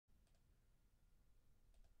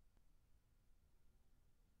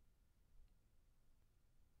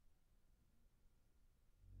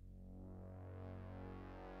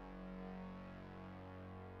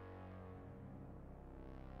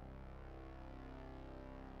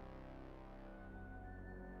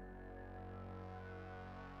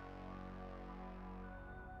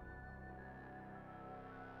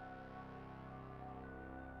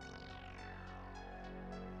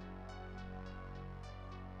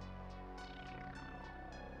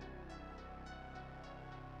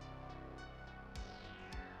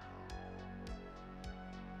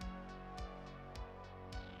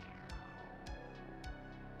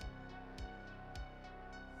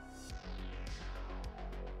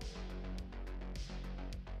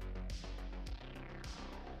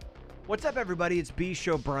What's up, everybody? It's B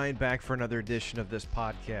Show Brian back for another edition of this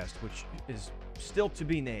podcast, which is still to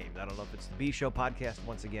be named. I don't know if it's the B Show podcast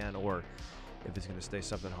once again or if it's going to stay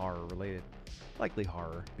something horror related. Likely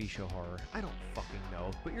horror, B Show horror. I don't fucking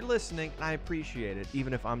know. But you're listening, and I appreciate it,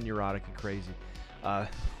 even if I'm neurotic and crazy.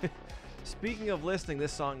 Speaking of listening,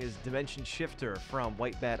 this song is Dimension Shifter from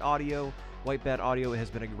White Bat Audio. White Bat Audio has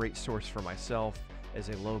been a great source for myself as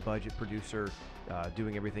a low-budget producer,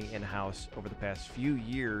 doing everything in-house over the past few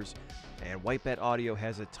years. And White Bat Audio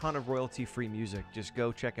has a ton of royalty-free music. Just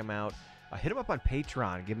go check him out. Hit him up on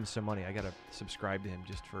Patreon. Give him some money. I got to subscribe to him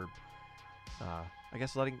just for, I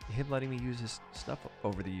guess, letting me use his stuff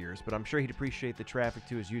over the years. But I'm sure he'd appreciate the traffic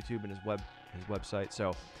to his YouTube and his website.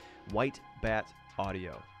 So, White Bat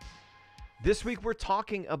Audio. This week we're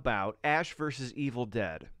talking about Ash vs. Evil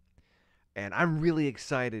Dead. And I'm really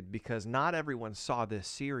excited because not everyone saw this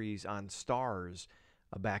series on Starz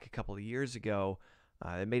back a couple of years ago.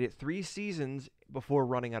 It made it 3 seasons before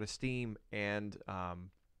running out of steam, and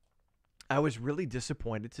I was really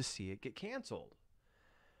disappointed to see it get canceled.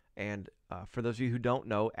 And for those of you who don't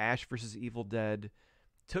know, Ash vs. Evil Dead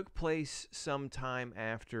took place sometime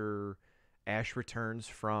after Ash returns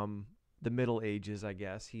from the Middle Ages, I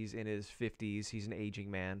guess. He's in his 50s. He's an aging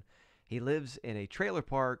man. He lives in a trailer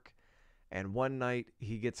park, and one night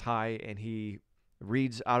he gets high and he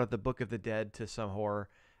reads out of the Book of the Dead to some whore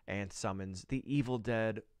and summons the Evil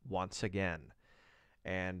Dead once again.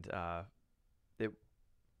 And it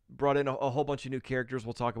brought in a whole bunch of new characters.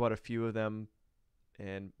 We'll talk about a few of them.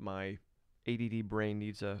 And my ADD brain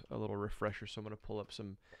needs a little refresher, so I'm going to pull up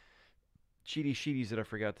some cheaty sheeties that I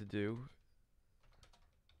forgot to do.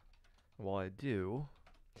 While I do,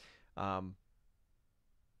 I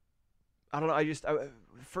don't know.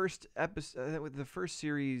 First episode, the first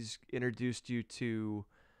series introduced you to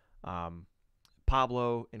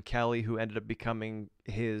Pablo and Kelly, who ended up becoming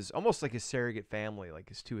almost like his surrogate family, like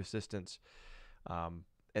his 2 assistants. And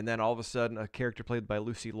then all of a sudden, a character played by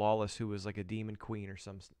Lucy Lawless, who was like a demon queen or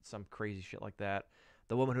some crazy shit like that.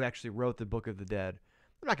 The woman who actually wrote the Book of the Dead.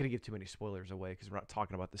 I'm not going to give too many spoilers away because we're not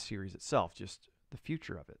talking about the series itself, just the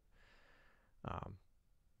future of it.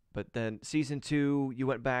 But then season 2, you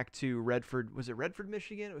went back to Redford. Was it Redford,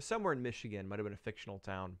 Michigan? It was somewhere in Michigan. Might have been a fictional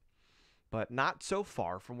town, but not so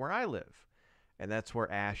far from where I live. And that's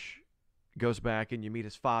where Ash goes back, and you meet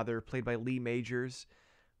his father, played by Lee Majors,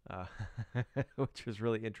 which was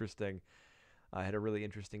really interesting. I had a really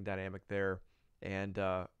interesting dynamic there. And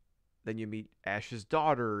then you meet Ash's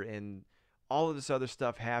daughter, and all of this other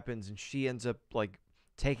stuff happens, and she ends up like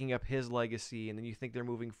taking up his legacy, and then you think they're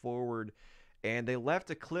moving forward. And they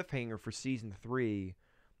left a cliffhanger for season 3.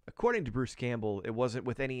 According to Bruce Campbell, it wasn't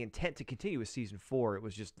with any intent to continue with season 4. It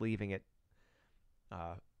was just leaving it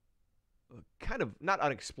kind of not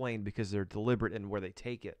unexplained because they're deliberate in where they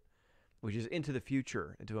take it, which is into the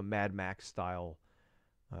future, into a Mad Max style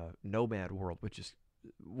nomad world, which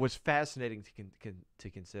was fascinating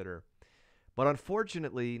to consider. But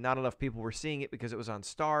unfortunately, not enough people were seeing it because it was on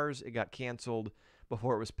Starz. It got canceled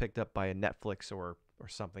before it was picked up by a Netflix or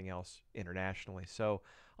something else internationally. So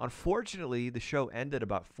unfortunately, the show ended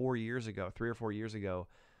about 4 years ago, 3 or 4 years ago.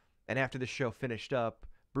 And after the show finished up,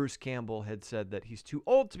 Bruce Campbell had said that he's too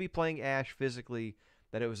old to be playing Ash physically,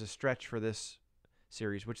 that it was a stretch for this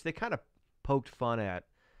series, which they kind of poked fun at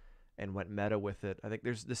and went meta with it. I think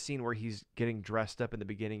there's the scene where he's getting dressed up in the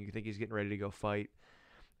beginning. You think he's getting ready to go fight,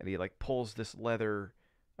 and he like pulls this leather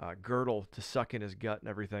girdle to suck in his gut and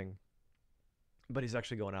everything. But he's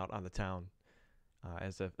actually going out on the town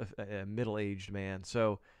as a middle-aged man.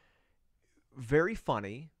 So very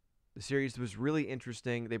funny. The series was really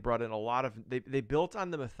interesting. They brought in a lot of... They built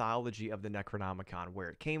on the mythology of the Necronomicon, where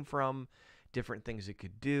it came from, different things it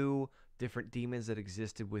could do, different demons that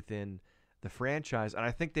existed within the franchise. And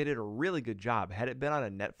I think they did a really good job. Had it been on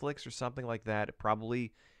a Netflix or something like that, it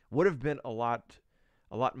probably would have been a lot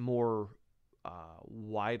more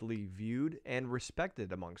widely viewed and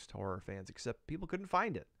respected amongst horror fans, except people couldn't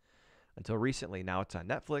find it until recently. Now it's on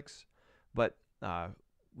Netflix, but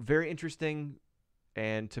very interesting,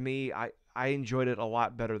 and to me, I enjoyed it a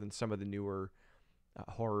lot better than some of the newer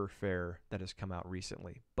horror fare that has come out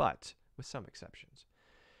recently, but with some exceptions.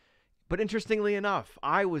 But interestingly enough,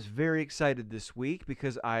 I was very excited this week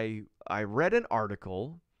because I read an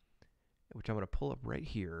article, which I'm going to pull up right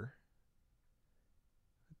here.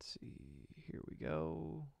 Let's see. Here we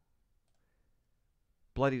go.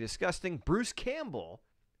 Bloody Disgusting. Bruce Campbell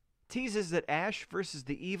teases that Ash vs.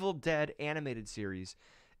 the Evil Dead animated series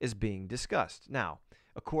is being discussed. Now,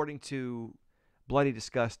 according to Bloody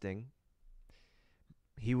Disgusting,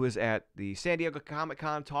 he was at the San Diego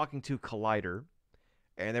Comic-Con talking to Collider,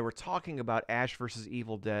 and they were talking about Ash versus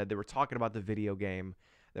Evil Dead. They were talking about the video game.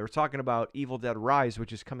 They were talking about Evil Dead Rise,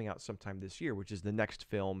 which is coming out sometime this year, which is the next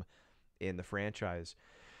film in the franchise,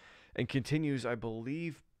 and continues, I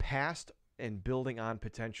believe, past and building on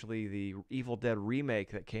potentially the Evil Dead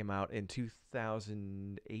remake that came out in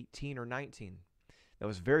 2018 or 19. That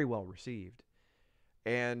was very well received.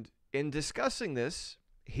 And in discussing this,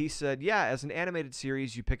 he said, yeah, as an animated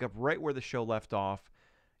series, you pick up right where the show left off.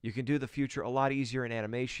 You can do the future a lot easier in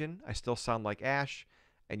animation. I still sound like Ash.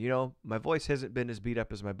 And, my voice hasn't been as beat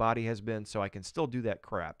up as my body has been, so I can still do that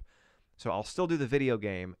crap. So I'll still do the video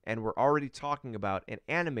game, and we're already talking about an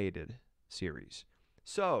animated series.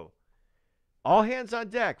 So, all hands on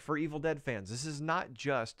deck for Evil Dead fans. This is not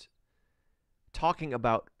just talking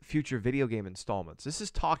about future video game installments. This is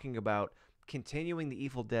talking about continuing the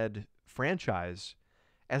Evil Dead franchise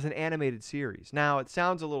as an animated series. Now, it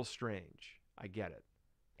sounds a little strange. I get it.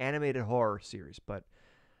 Animated horror series, but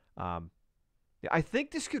I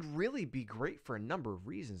think this could really be great for a number of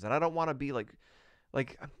reasons. And I don't want to be like I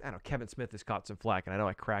don't know, Kevin Smith has caught some flack, and I know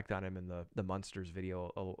I cracked on him in the Munsters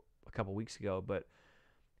video a couple weeks ago, but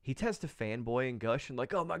he tends to fanboy and gush and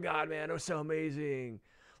like, oh my God, man, it was so amazing.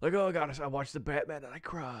 Like, oh God, I watched the Batman and I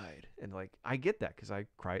cried. And like, I get that because I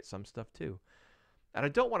cry at some stuff too. And I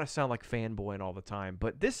don't want to sound like fanboying all the time,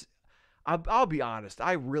 but this, I'll be honest,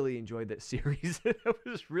 I really enjoyed that series. I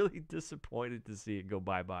was really disappointed to see it go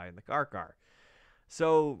bye-bye in the car.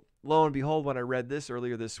 So lo and behold, when I read this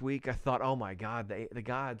earlier this week, I thought, oh my God, the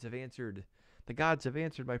gods have answered. The gods have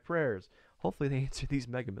answered my prayers. Hopefully they answer these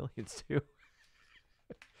Mega Millions too.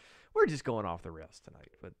 We're just going off the rails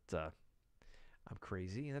tonight, but I'm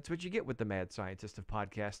crazy, and that's what you get with the mad scientist of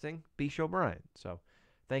podcasting, B. O'Brien. So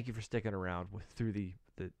thank you for sticking around through the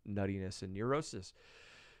nuttiness and neurosis.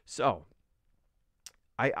 So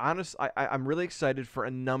I'm really excited for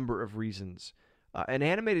a number of reasons. An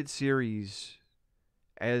animated series,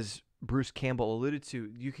 as Bruce Campbell alluded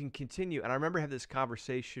to, you can continue. And I remember having this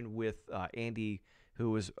conversation with Andy,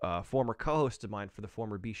 who was a former co-host of mine for the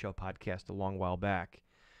former B Show podcast a long while back.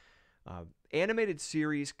 Animated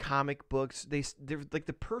series, comic books, they're like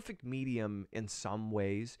the perfect medium in some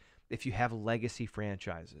ways if you have legacy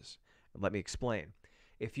franchises. Let me explain.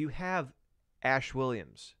 If you have Ash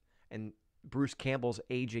Williams and Bruce Campbell's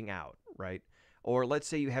aging out, right? Or let's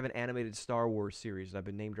say you have an animated Star Wars series. I've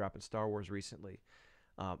been name dropping Star Wars recently.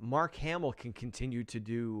 Mark Hamill can continue to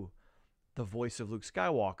do the voice of Luke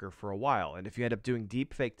Skywalker for a while. And if you end up doing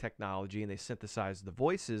deepfake technology and they synthesize the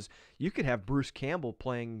voices, you could have Bruce Campbell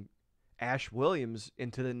playing Ash Williams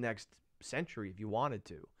into the next century if you wanted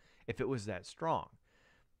to, if it was that strong.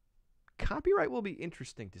 Copyright will be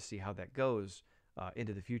interesting to see how that goes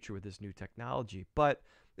into the future with this new technology, but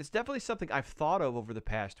it's definitely something I've thought of over the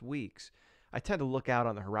past weeks. I tend to look out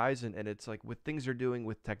on the horizon, and it's like with things they're doing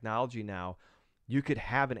with technology now, you could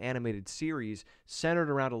have an animated series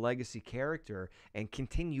centered around a legacy character and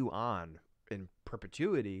continue on in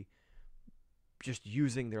perpetuity just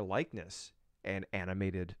using their likeness and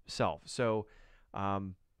animated self. So,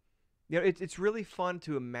 it's really fun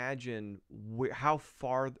to imagine how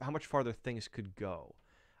much farther things could go.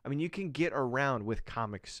 I mean, you can get around with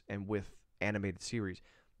comics and with animated series.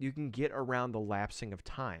 You can get around the lapsing of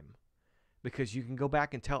time because you can go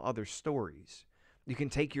back and tell other stories. You can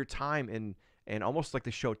take your time and almost like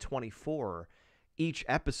the show 24, each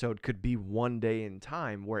episode could be one day in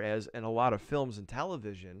time, whereas in a lot of films and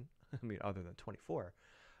television, I mean, other than 24,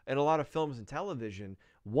 in a lot of films and television,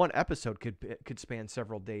 one episode could span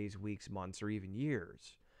several days, weeks, months, or even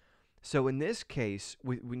years. So in this case,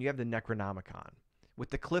 when you have the Necronomicon, with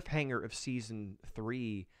the cliffhanger of Season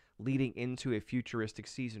 3 leading into a futuristic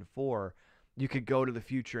Season 4, you could go to the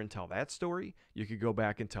future and tell that story. You could go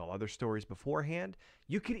back and tell other stories beforehand.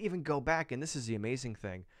 You could even go back, and this is the amazing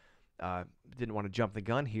thing, didn't want to jump the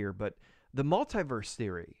gun here, but the multiverse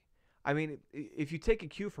theory. I mean, if you take a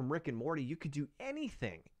cue from Rick and Morty, you could do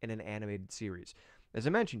anything in an animated series. As I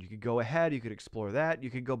mentioned, you could go ahead, you could explore that. You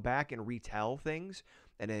could go back and retell things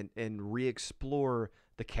and re-explore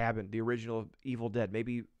the cabin, the original Evil Dead.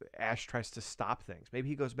 Maybe Ash tries to stop things. Maybe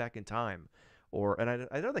he goes back in time. And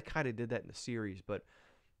I know they kind of did that in the series, but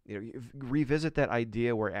you revisit that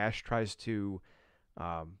idea where Ash tries to,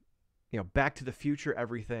 back to the future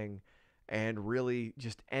everything and really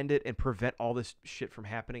just end it and prevent all this shit from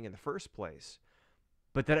happening in the first place.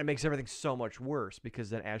 But then it makes everything so much worse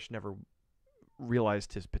because then Ash never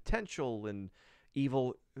realized his potential and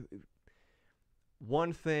evil.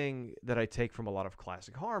 One thing that I take from a lot of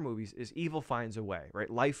classic horror movies is evil finds a way, right?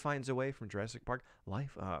 Life finds a way from Jurassic Park.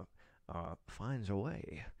 Life finds a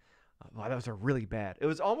way. Wow, that was a really bad. It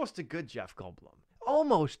was almost a good Jeff Goldblum.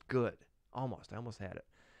 Almost good. Almost. I almost had it.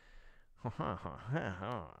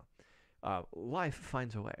 Life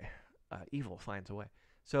finds a way. Evil finds a way.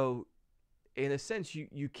 So, in a sense,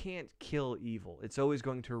 you can't kill evil. It's always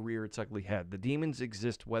going to rear its ugly head. The demons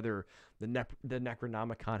exist whether the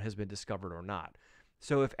Necronomicon has been discovered or not.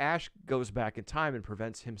 So if Ash goes back in time and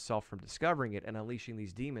prevents himself from discovering it and unleashing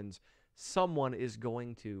these demons, someone is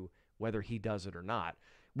going to, whether he does it or not,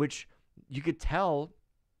 which you could tell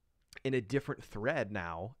in a different thread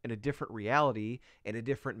now, in a different reality, in a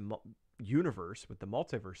different universe with the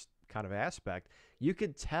multiverse kind of aspect. You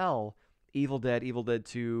could tell Evil Dead, Evil Dead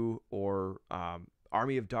 2, or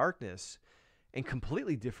Army of Darkness in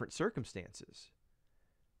completely different circumstances.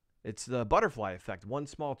 It's the butterfly effect. One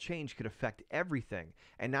small change could affect everything.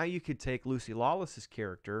 And now you could take Lucy Lawless's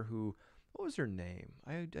character, who, what was her name?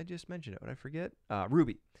 I just mentioned it. Would I forget?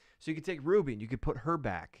 Ruby. So you could take Ruby and you could put her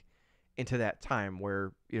back into that time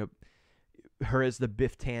where, her as the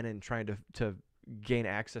Biff Tannen trying to gain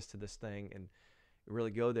access to this thing and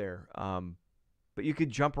really go there. But you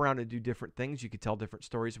could jump around and do different things. You could tell different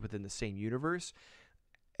stories within the same universe.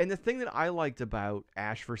 And the thing that I liked about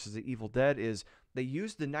Ash versus the Evil Dead is they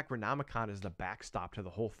used the Necronomicon as the backstop to the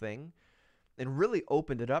whole thing and really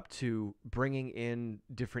opened it up to bringing in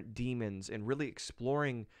different demons and really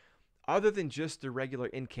exploring, other than just the regular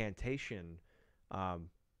incantation.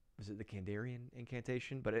 Was it the Kandarian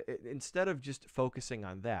incantation? But instead of just focusing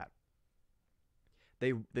on that,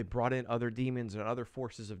 they brought in other demons and other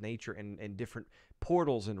forces of nature and different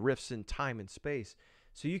portals and rifts in time and space.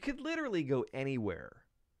 So you could literally go anywhere.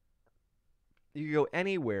 You could go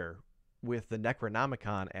anywhere with the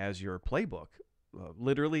Necronomicon as your playbook,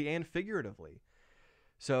 literally and figuratively.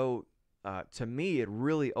 So to me, it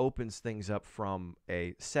really opens things up from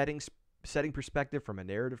a setting perspective, from a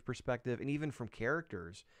narrative perspective, and even from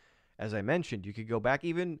characters. As I mentioned, you could go back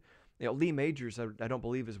even, Lee Majors, I don't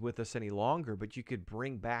believe is with us any longer, but you could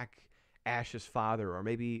bring back Ash's father, or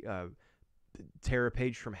maybe Tara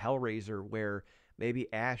Page from Hellraiser, where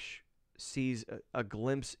maybe Ash sees a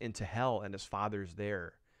glimpse into hell and his father's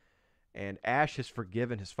there. And Ash has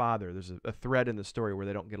forgiven his father. There's a thread in the story where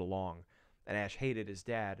they don't get along. And Ash hated his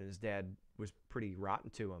dad, and his dad was pretty rotten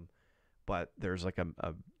to him. But there's like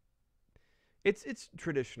it's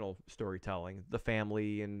traditional storytelling, the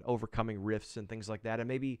family and overcoming rifts and things like that. And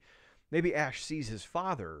maybe Ash sees his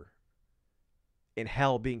father in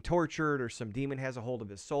hell being tortured, or some demon has a hold of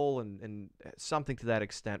his soul, and something to that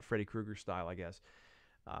extent, Freddy Krueger style, I guess.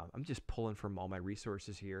 I'm just pulling from all my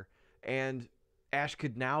resources here. And Ash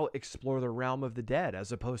could now explore the realm of the dead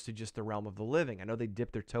as opposed to just the realm of the living. I know they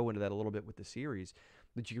dipped their toe into that a little bit with the series,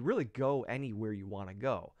 but you can really go anywhere you want to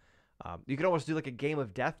go. You could almost do like a Game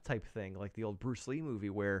of Death type thing, like the old Bruce Lee movie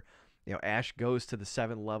where, Ash goes to the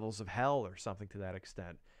 7 levels of hell or something to that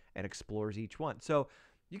extent and explores each one. So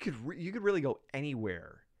you could really go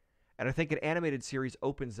anywhere. And I think an animated series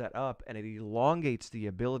opens that up, and it elongates the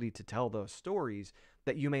ability to tell those stories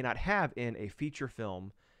that you may not have in a feature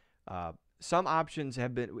film. Some options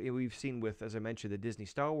we've seen with, as I mentioned, the Disney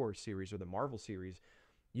Star Wars series or the Marvel series.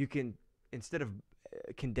 You can, instead of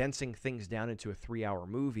condensing things down into a 3-hour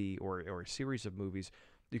movie or a series of movies,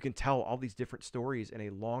 you can tell all these different stories in a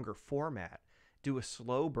longer format, do a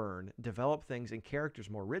slow burn, develop things and characters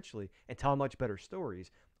more richly, and tell much better stories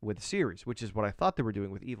with the series, which is what I thought they were doing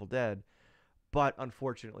with Evil Dead. But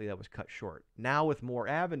unfortunately, that was cut short. Now with more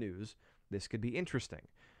avenues, this could be interesting.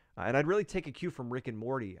 And I'd really take a cue from Rick and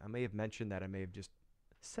Morty. I may have mentioned that. I may have just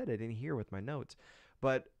said it in here with my notes.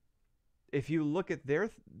 But if you look at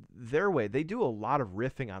their way, they do a lot of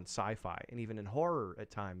riffing on sci-fi and even in horror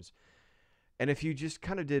at times. And if you just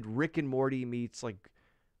kind of did Rick and Morty meets like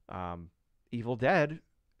Evil Dead,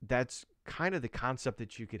 that's kind of the concept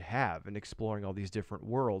that you could have in exploring all these different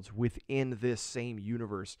worlds within this same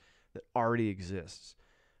universe that already exists.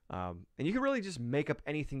 And you can really just make up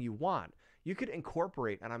anything you want. You could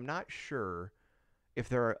incorporate, and I'm not sure if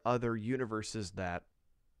there are other universes that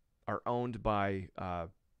are owned by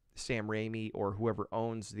Sam Raimi or whoever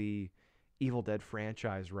owns the Evil Dead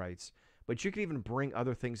franchise rights, but you could even bring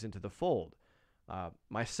other things into the fold.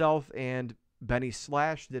 Myself and Benny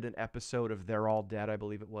Slash did an episode of They're All Dead, I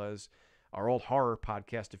believe it was, our old horror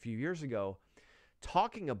podcast a few years ago,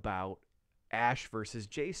 talking about Ash versus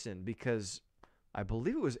Jason, because I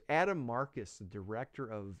believe it was Adam Marcus, the director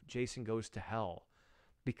of Jason Goes to Hell,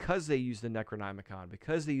 because they used the Necronomicon,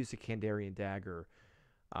 because they used the Kandarian dagger,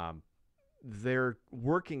 their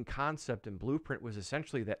working concept and blueprint was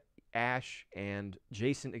essentially that Ash and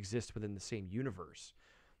Jason exist within the same universe,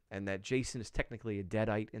 and that Jason is technically a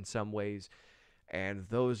Deadite in some ways, and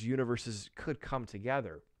those universes could come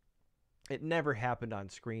together. It never happened on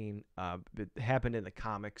screen. It happened in the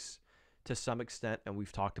comics to some extent, and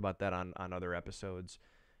we've talked about that on other episodes.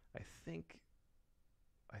 I think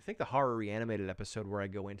the horror reanimated episode where I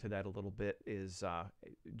go into that a little bit is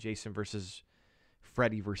Jason versus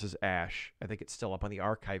Freddy versus Ash. I think it's still up on the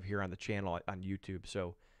archive here on the channel on YouTube.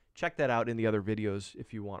 So check that out in the other videos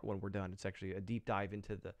if you want when we're done. It's actually a deep dive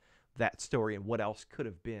into that story and what else could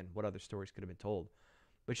have been, what other stories could have been told.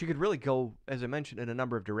 But you could really go, as I mentioned, in a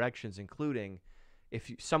number of directions, including if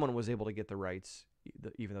someone was able to get the rights,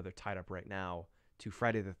 even though they're tied up right now, to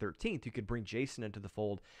Friday the 13th, you could bring Jason into the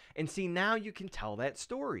fold. And see, now you can tell that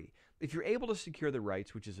story. If you're able to secure the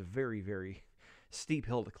rights, which is a very, very steep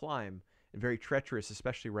hill to climb, and very treacherous,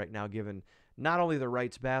 especially right now, given not only the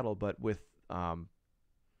rights battle, but with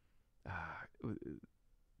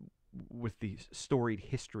the storied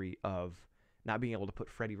history of not being able to put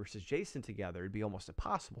Freddy versus Jason together. It'd be almost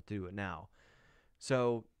impossible to do it now.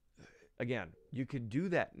 So, again, you could do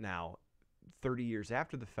that now, 30 years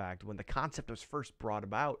after the fact, when the concept was first brought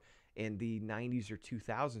about in the 90s or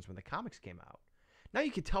 2000s when the comics came out. Now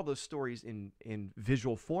you can tell those stories in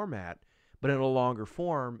visual format, but in a longer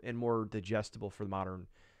form and more digestible for the modern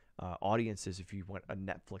audiences if you went a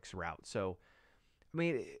Netflix route. So, I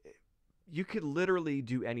mean, you could literally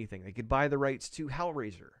do anything. They could buy the rights to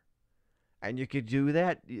Hellraiser, and you could do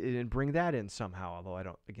that and bring that in somehow, although I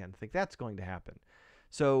don't, again, think that's going to happen.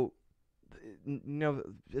 So, you know,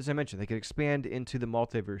 as I mentioned, they could expand into the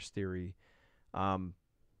multiverse theory. And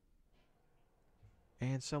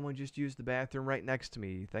someone just used the bathroom right next to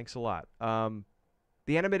me. Thanks a lot.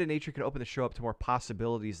 The animated nature can open the show up to more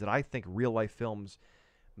possibilities that I think real-life films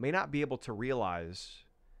may not be able to realize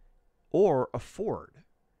or afford.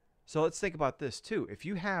 So let's think about this, too. If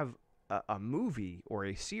you have a movie or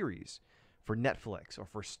a series for Netflix or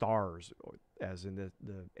for Starz, or as in the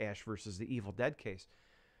Ash versus the Evil Dead case,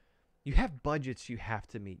 you have budgets you have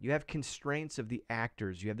to meet. You have constraints of the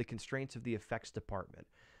actors. You have the constraints of the effects department.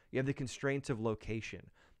 You have the constraints of location.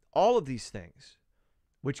 All of these things,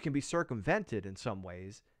 which can be circumvented in some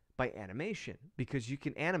ways by animation, because you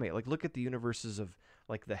can animate. Like, look at the universes of,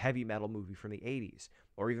 like, the heavy metal movie from the 80s,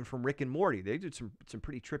 or even from Rick and Morty. They did some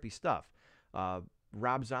pretty trippy stuff.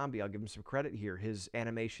 Rob Zombie, I'll give him some credit here. His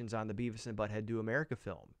animations on the Beavis and Butthead Do America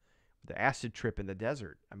film, the acid trip in the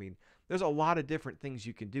desert. I mean, there's a lot of different things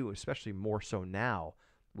you can do, especially more so now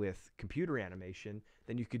with computer animation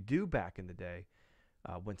than you could do back in the day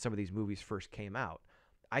when some of these movies first came out.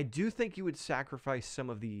 I do think you would sacrifice some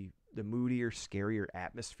of the moodier, scarier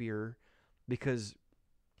atmosphere, because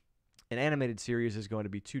an animated series is going to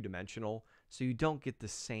be two-dimensional, so you don't get the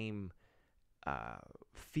same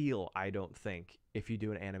feel, I don't think, if you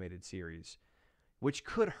do an animated series, which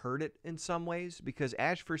could hurt it in some ways, because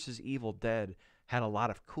Ash vs. Evil Dead had a lot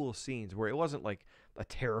of cool scenes where it wasn't like a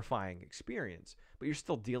terrifying experience, but you're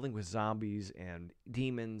still dealing with zombies and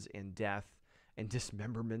demons and death and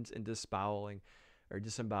dismemberment and disemboweling.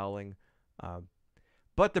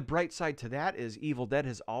 But the bright side to that is Evil Dead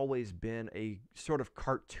has always been a sort of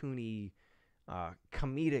cartoony,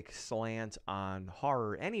 comedic slant on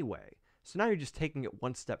horror anyway. So now you're just taking it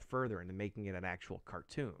one step further and making it an actual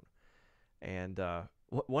cartoon. And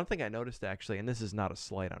one thing I noticed, actually, and this is not a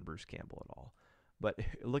slight on Bruce Campbell at all, but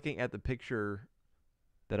looking at the picture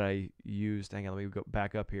that I used, hang on, let me go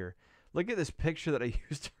back up here. Look at this picture that I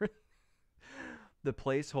used for the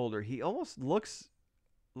placeholder. He almost looks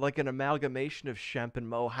like an amalgamation of Shemp and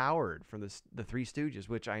Mo Howard from the Three Stooges,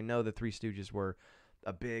 which I know the Three Stooges were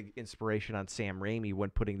a big inspiration on Sam Raimi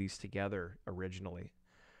when putting these together originally.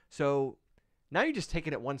 So now you're just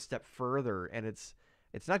taking it one step further, and it's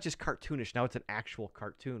not just cartoonish. Now it's an actual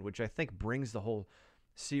cartoon, which I think brings the whole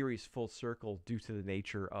series full circle due to the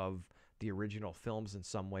nature of the original films in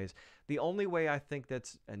some ways. The only way I think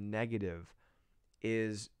that's a negative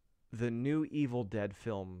is the new Evil Dead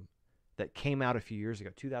film that came out a few years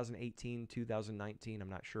ago, 2018, 2019, I'm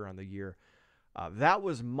not sure on the year. That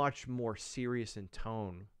was much more serious in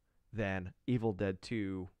tone than Evil Dead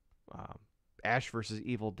 2, Ash vs.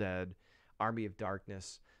 Evil Dead, Army of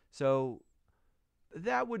Darkness. So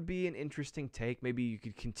that would be an interesting take. Maybe you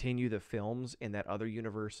could continue the films in that other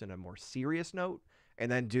universe in a more serious note,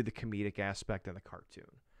 and then do the comedic aspect in the cartoon.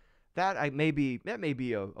 That may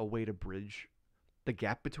be a way to bridge the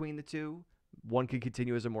gap between the two. One could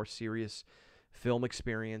continue as a more serious film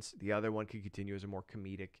experience. The other one could continue as a more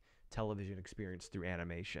comedic television experience through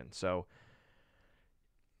animation. So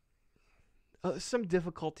some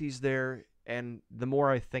difficulties there. And the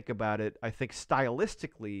more I think about it, I think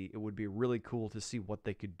stylistically it would be really cool to see what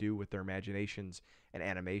they could do with their imaginations and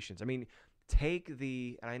animations. I mean,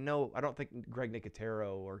 and I don't think Greg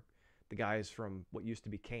Nicotero or the guys from what used to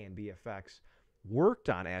be K and BFX worked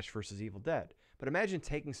on Ash vs. Evil Dead, But imagine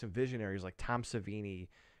taking some visionaries like Tom Savini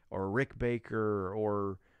or Rick Baker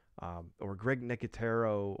or Greg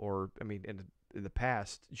Nicotero, or I mean, in the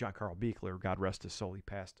past, John Carl Buechler, God rest his soul, he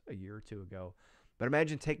passed a year or two ago. But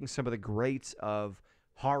imagine taking some of the greats of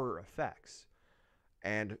horror effects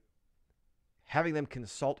and having them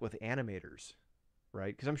consult with animators,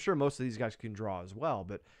 right? Because I'm sure most of these guys can draw as well,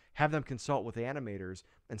 but have them consult with animators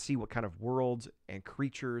and see what kind of worlds and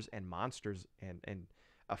creatures and monsters and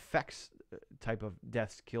effects type of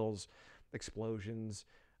deaths, kills, explosions,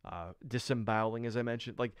 disemboweling, as I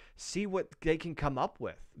mentioned. Like, see what they can come up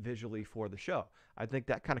with visually for the show. I think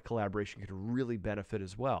that kind of collaboration could really benefit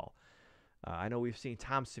as well. I know we've seen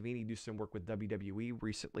Tom Savini do some work with WWE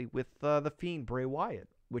recently with The Fiend, Bray Wyatt,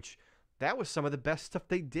 which that was some of the best stuff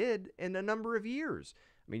they did in a number of years.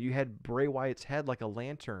 I mean, you had Bray Wyatt's head like a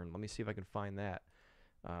lantern. Let me see if I can find that.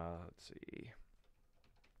 Let's see.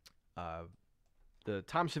 The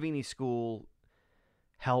Tom Savini school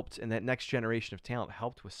helped, and that next generation of talent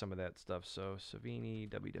helped with some of that stuff. So Savini,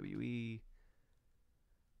 WWE.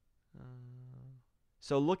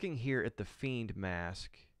 So looking here at the Fiend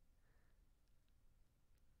mask,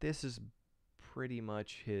 this is pretty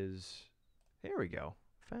much his. There we go.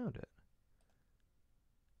 Found it.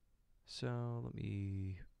 So let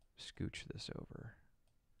me scooch this over.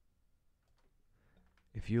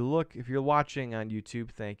 If you're watching on YouTube,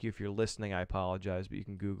 thank you. If you're listening, I apologize, but you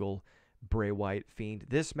can Google Bray Wyatt Fiend.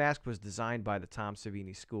 This mask was designed by the Tom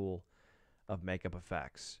Savini School of Makeup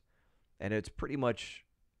Effects. And it's pretty much,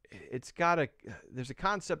 there's a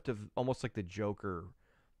concept of almost like the Joker.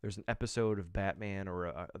 There's an episode of Batman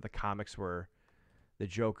or the comics where the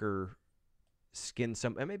Joker skinned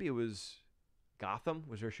and maybe it was Gotham.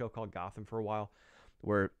 Was there a show called Gotham for a while?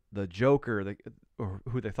 Where the Joker, or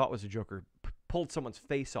who they thought was a Joker, pulled someone's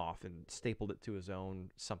face off and stapled it to his own,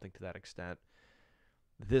 something to that extent.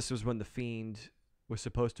 This was when the Fiend was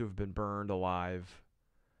supposed to have been burned alive.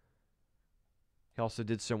 He also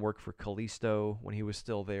did some work for Kalisto when he was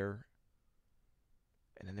still there.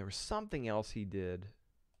 And then there was something else he did.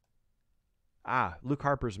 Luke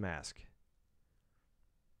Harper's mask.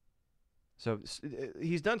 So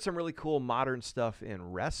he's done some really cool modern stuff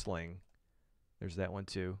in wrestling. There's that one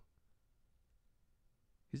too.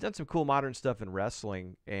 He's done some cool modern stuff in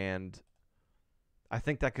wrestling, and I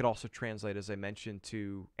think that could also translate, as I mentioned,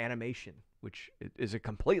 to animation, which is a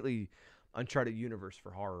completely uncharted universe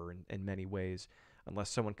for horror in many ways, unless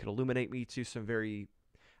someone could illuminate me to some very...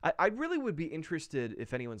 I really would be interested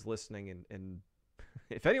if anyone's listening, and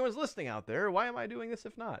if anyone's listening out there, why am I doing this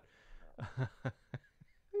if not?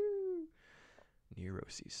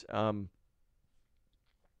 Neuroses.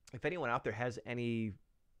 If anyone out there has any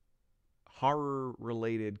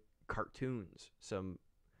horror-related cartoons,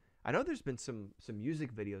 I know there's been some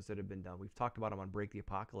music videos that have been done. We've talked about them on Break the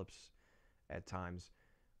Apocalypse at times,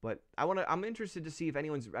 but I'm interested to see if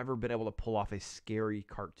anyone's ever been able to pull off a scary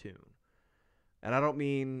cartoon. And I don't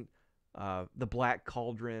mean the Black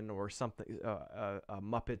Cauldron or something,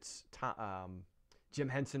 Muppets, Jim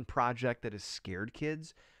Henson project that has scared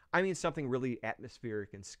kids. I mean something really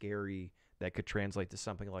atmospheric and scary that could translate to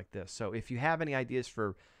something like this. So if you have any ideas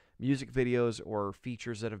for music videos or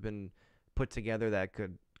features that have been put together that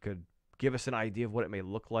could give us an idea of what it may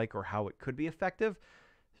look like or how it could be effective,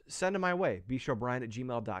 send them my way,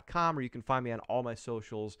 bshowbrian@gmail.com, or you can find me on all my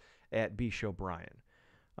socials at bshowbrian.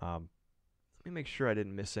 Let me make sure I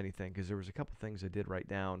didn't miss anything, because there was a couple things I did write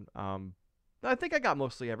down. I think I got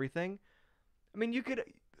mostly everything. I mean,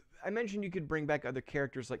 I mentioned you could bring back other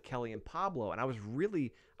characters like Kelly and Pablo, and I was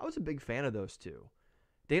a big fan of those two.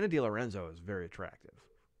 Dana DiLorenzo is very attractive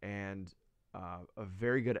and a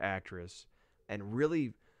very good actress, and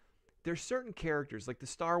really, there's certain characters, like the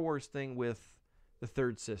Star Wars thing with the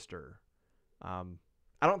third sister. I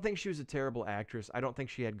don't think she was a terrible actress. I don't think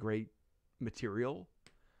she had great material,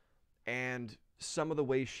 and some of the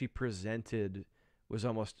ways she presented was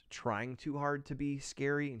almost trying too hard to be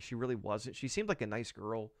scary, and she really wasn't. She seemed like a nice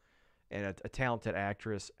girl and a talented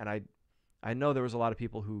actress, and I know there was a lot of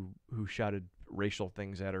people who shouted racial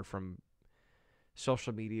things at her from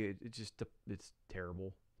social media. It's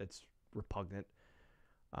terrible. It's repugnant.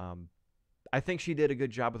 I think she did a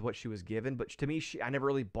good job with what she was given, but to me, I never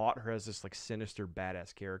really bought her as this like sinister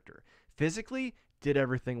badass character. Physically, did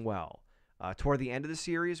everything well. Toward the end of the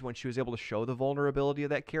series, when she was able to show the vulnerability of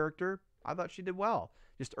that character, I thought she did well.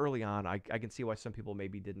 Just early on, I can see why some people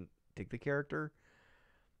maybe didn't dig the character.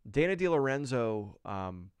 Dana DiLorenzo,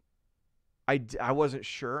 I wasn't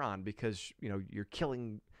sure on, because you're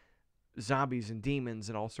killing zombies and demons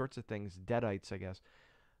and all sorts of things, deadites, I guess.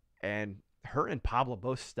 And her and Pablo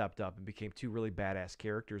both stepped up and became two really badass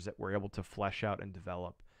characters that were able to flesh out and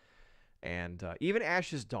develop. And even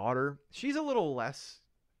Ash's daughter, she's a little less,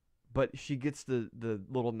 but she gets the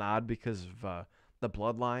little nod because of the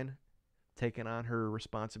bloodline, taking on her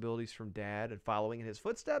responsibilities from dad and following in his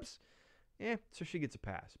footsteps. Yeah, so she gets a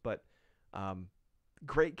pass. But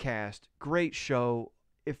great cast, great show.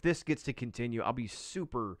 If this gets to continue, I'll be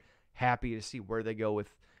super happy to see where they go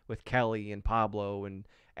with Kelly and Pablo and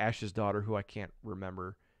Ash's daughter, who I can't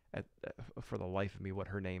remember for the life of me what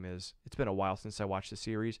her name is. It's been a while since I watched the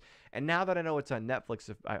series, and now that I know it's on Netflix,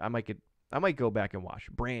 if I might go back and watch.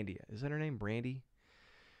 Brandy, is that her name? Brandy?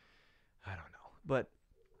 I don't know, but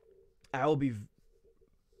I will be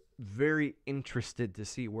very interested to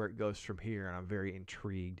see where it goes from here, and I'm very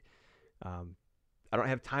intrigued. I don't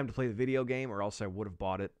have time to play the video game, or else I would have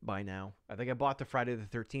bought it by now. I think I bought the Friday the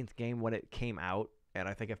 13th game when it came out, and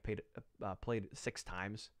I think I've played it 6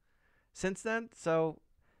 times since then. So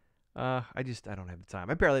I don't have the time.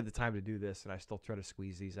 I barely have the time to do this, and I still try to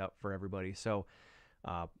squeeze these out for everybody. So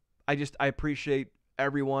I appreciate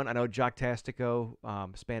everyone. I know Jock Tastico,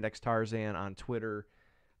 Spandex Tarzan on Twitter.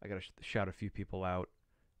 I got to shout a few people out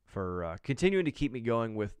for continuing to keep me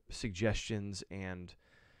going with suggestions. And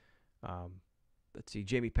let's see,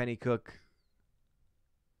 Jamie Pennycook,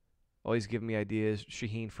 always giving me ideas.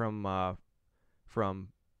 Shaheen from I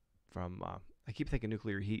keep thinking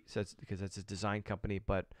Nuclear Heat, because that's his design company,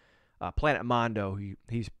 but Planet Mondo.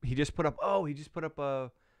 He just put up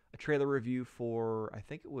a trailer review for, I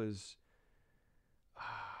think it was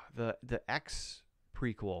the X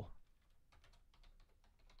prequel.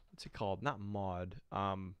 What's it called? Not Maud.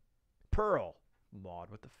 Pearl. Maud.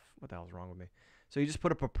 What the hell's wrong with me? So he just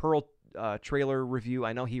put up a Pearl trailer review.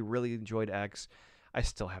 I know he really enjoyed X. I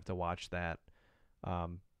still have to watch that.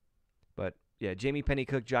 But yeah, Jamie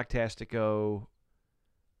Pennycook, Jock Tastico.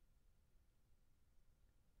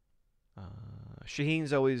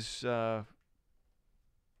 Shaheen's always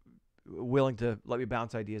willing to let me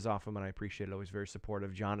bounce ideas off him, and I appreciate it. Always very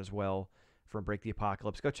supportive. John as well from Break the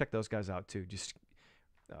Apocalypse. Go check those guys out too. Just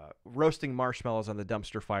roasting marshmallows on the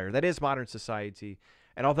dumpster fire. That is Modern Society.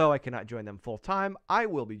 And although I cannot join them full time, I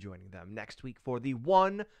will be joining them next week for the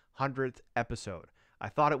 100th episode. I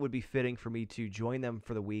thought it would be fitting for me to join them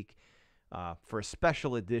for the week for a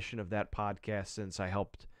special edition of that podcast, since I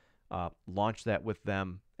helped launch that with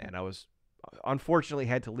them. And I was unfortunately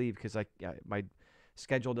had to leave because my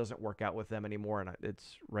schedule doesn't work out with them anymore. And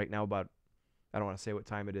it's right now about, I don't want to say what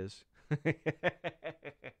time it is.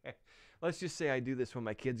 Let's just say I do this when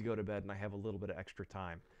my kids go to bed and I have a little bit of extra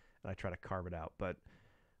time, and I try to carve it out. But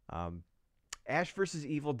Ash vs.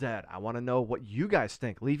 Evil Dead, I want to know what you guys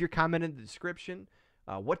think. Leave your comment in the description.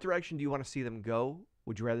 What direction do you want to see them go?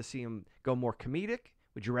 Would you rather see them go more comedic?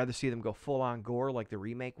 Would you rather see them go full-on gore like the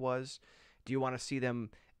remake was? Do you want to see them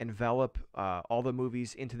envelop all the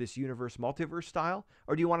movies into this universe, multiverse style?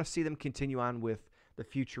 Or do you want to see them continue on with the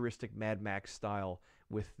futuristic Mad Max style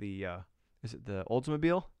with the, is it the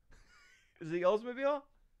Oldsmobile? Is it the Oldsmobile?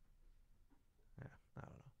 Yeah, I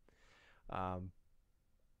don't know.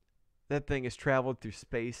 That thing has traveled through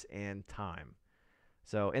space and time.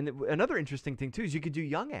 So, and another interesting thing, too, is you could do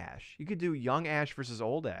young Ash. You could do young Ash versus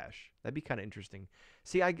old Ash. That'd be kind of interesting.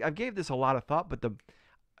 See, I gave this a lot of thought, but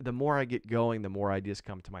the more I get going, the more ideas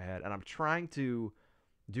come to my head. And I'm trying to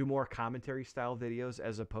do more commentary-style videos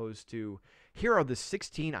as opposed to, here are the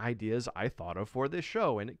 16 ideas I thought of for this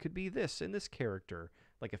show, and it could be this and this character,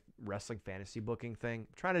 like a wrestling fantasy booking thing.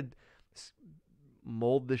 I'm trying to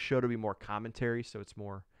mold this show to be more commentary, so it's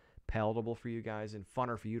more palatable for you guys and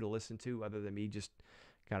funner for you to listen to, other than me just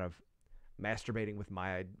kind of masturbating with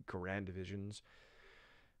my grand visions.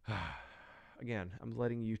 Again, I'm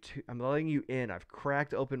letting you in. I've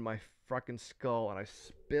cracked open my fucking skull and I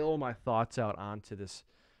spill my thoughts out onto this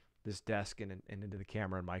desk and into the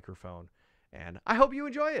camera and microphone. And I hope you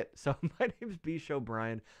enjoy it. So my name is B. Show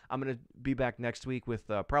Brian. I'm going to be back next week with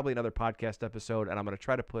probably another podcast episode, and I'm going to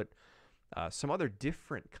try to put some other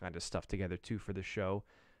different kind of stuff together too for the show.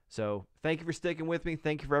 So thank you for sticking with me.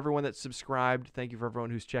 Thank you for everyone that's subscribed. Thank you for everyone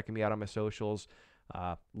who's checking me out on my socials.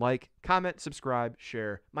 Like, comment, subscribe,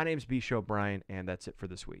 share. My name's B. Show Brian, and that's it for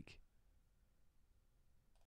this week.